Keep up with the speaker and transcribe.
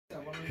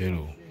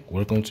Hello,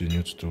 welcome to a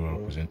new tutorial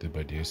presented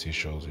by DASSI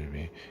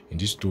SchrDbb. In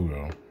this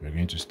tutorial, we are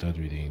going to start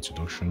with the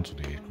introduction to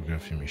the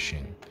echography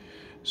machine.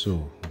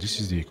 So,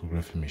 this is the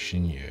echography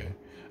machine here,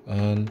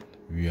 and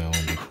we are on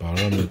the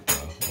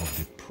parameter of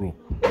the probe.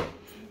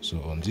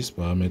 So, on this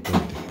parameter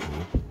of the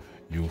probe,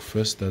 you will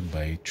first start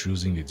by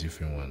choosing a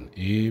different one.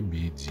 A,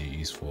 B, D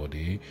is for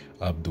the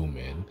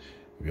abdomen.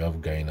 We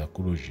have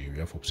gynecology, we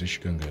have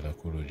obstetrical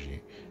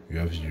gynecology, we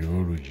have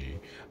urology,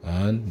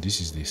 and this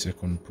is the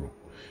second probe.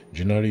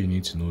 Generally, you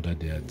need to know that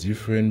there are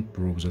different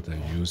probes that are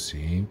used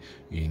in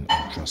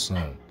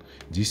ultrasound.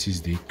 This is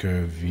the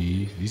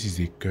curvy, this is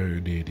the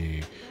curve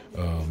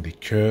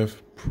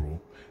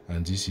probe,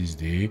 and this is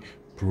the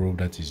probe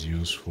that is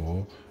used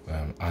for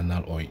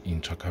anal or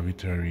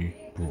intracavitary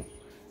probe.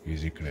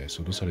 Is it clear?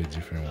 So those are the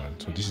different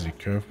ones. So this is the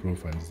curve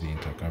probe and this is the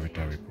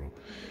intracavitary probe.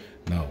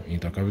 Now,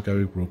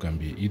 intracavitary probe can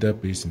be either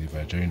placed in the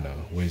vagina,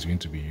 where it's going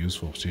to be used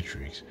for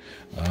obstetrics,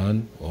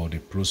 and or the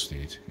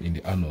prostate in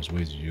the anus,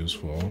 where it's used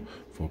for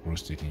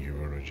prostate in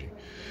urology.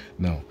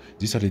 Now,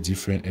 these are the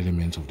different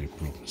elements of the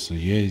probe. So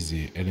here is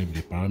the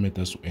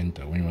parameters to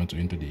enter. When you want to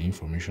enter the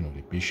information of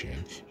the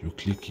patient, you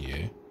click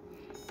here.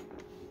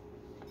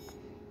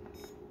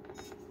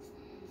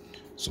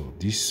 So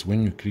this,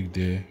 when you click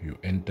there, you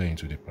enter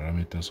into the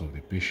parameters of the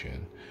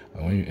patient,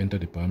 and when you enter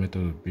the parameters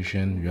of the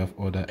patient, you have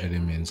other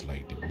elements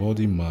like the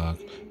body mark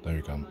that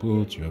you can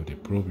put. You have the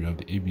probe, you have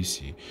the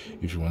ABC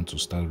if you want to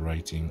start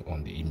writing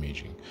on the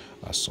imaging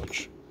as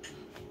such.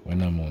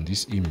 When I'm on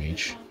this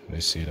image,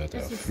 let's say that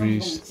I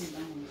freeze,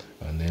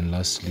 and then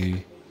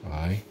lastly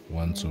I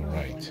want to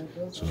write.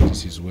 So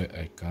this is where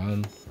I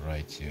can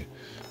write here.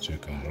 So you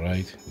can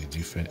write the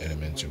different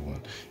elements you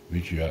want,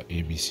 which you are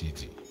A, B, C,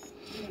 D.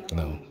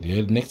 Now,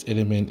 the next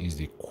element is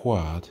the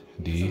quad,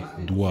 the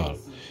dual.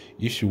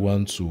 If you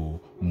want to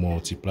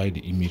multiply the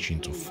image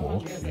into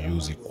 4, you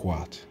use a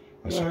quad,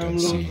 as you can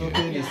see here.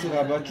 And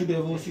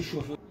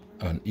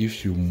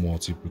if you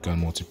can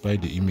multiply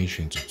the image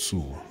into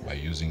 2 by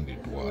using the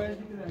dual.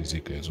 Is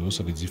it clear? So those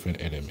are the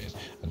different elements.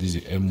 And this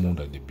is the M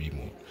mode and the B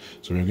mode.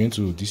 So we're going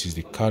to, this is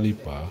the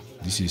caliper.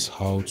 This is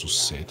how to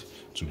set,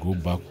 to go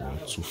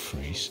backward, to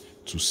freeze,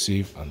 to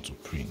save, and to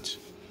print.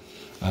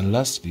 And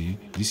lastly,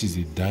 this is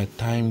the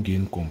time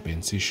gain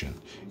compensation.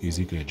 Is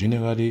it clear?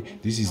 Generally,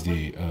 this is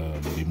the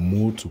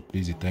mode to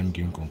place the time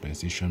gain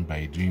compensation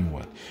by doing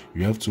what?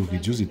 You have to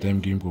reduce the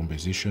time gain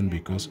compensation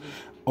because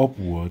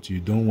upward, you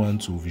don't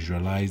want to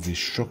visualize the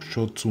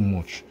structure too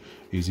much.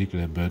 Is it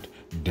clear? But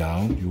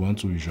down, you want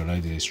to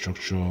visualize the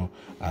structure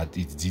at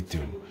its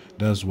detail.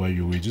 That's why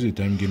you reduce the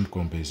time gain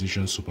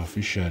compensation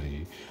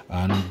superficially,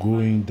 and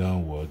going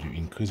downward, you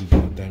increase the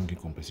time gain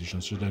compensation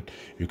so that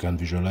you can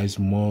visualize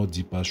more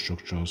deeper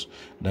structures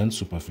than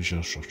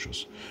superficial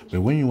structures.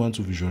 But when you want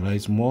to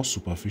visualize more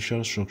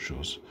superficial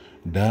structures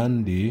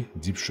than the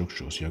deep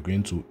structures, you are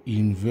going to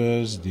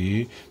inverse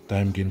the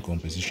time gain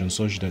compensation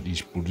such that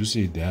it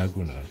produces a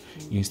diagonal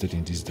instead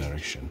in this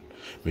direction.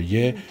 But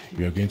here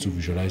we are going to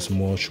visualize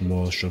much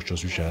more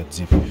structures which are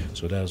deep.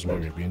 So that's why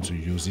we're going to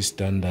use this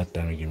standard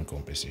time gain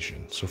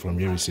compensation. So from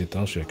here we say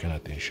thanks for your kind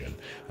attention,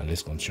 and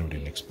let's continue with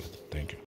the next part. Thank you.